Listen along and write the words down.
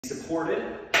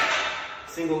supported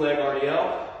single leg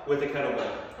RDL with a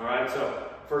kettlebell. All right, so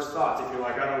first thoughts, if you're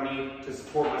like, I don't need to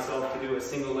support myself to do a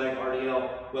single leg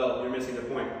RDL, well, you're missing the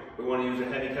point. We want to use a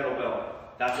heavy kettlebell.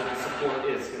 That's what the support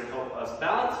is. It's going to help us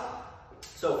balance.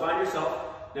 So find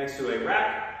yourself next to a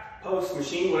rack, post,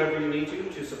 machine, whatever you need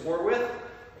to support with.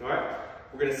 All right,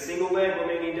 we're going to single leg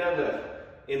Romanian deadlift.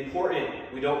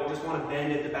 Important, we don't just want to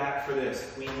bend at the back for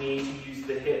this. We need to use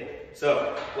the hip.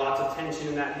 So lots of tension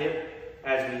in that hip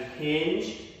as we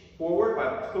hinge forward by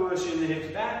pushing the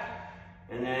hips back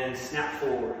and then snap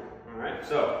forward. All right,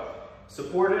 so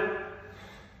supported,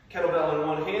 kettlebell in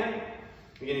one hand.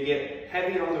 You're going to get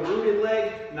heavy on the rooted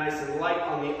leg, nice and light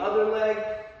on the other leg,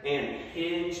 and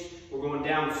hinge. We're going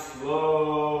down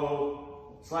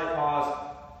slow, slight pause,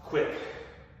 quick.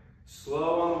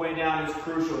 Slow on the way down is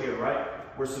crucial here, right?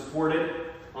 We're supported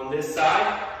on this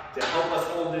side to help us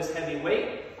hold this heavy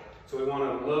weight. So we want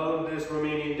to load this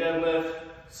Romanian deadlift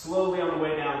slowly on the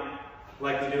way down,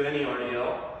 like we do any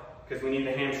RDL, because we need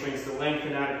the hamstrings to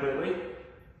lengthen adequately.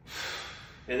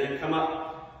 And then come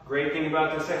up. Great thing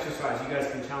about this exercise, you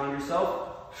guys can challenge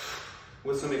yourself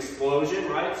with some explosion,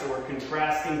 right? So we're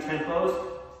contrasting tempos,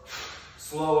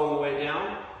 slow on the way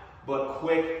down, but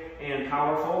quick and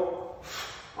powerful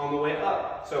on the way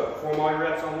up. So perform all your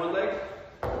reps on one leg,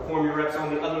 perform your reps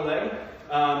on the other leg.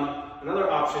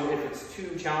 Another option, if it's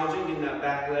too challenging, getting that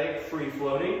back leg free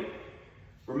floating.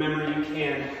 Remember, you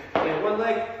can plant one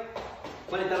leg,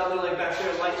 plant that other leg back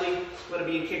there lightly, let it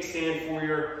be a kickstand for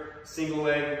your single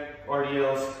leg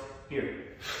RDLs here.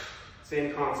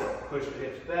 Same concept, push the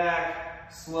hips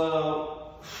back,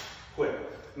 slow, quick.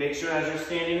 Make sure as you're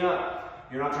standing up,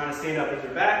 you're not trying to stand up with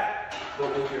your back,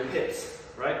 but with your hips,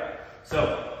 right?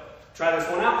 So try this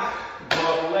one out,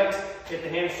 blow up the legs, hit the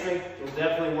hamstring, it'll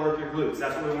definitely work your glutes.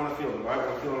 That's what we want to feel, right?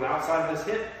 We're feeling the outside of this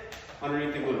hip,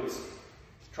 underneath the glutes.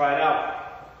 Try it out.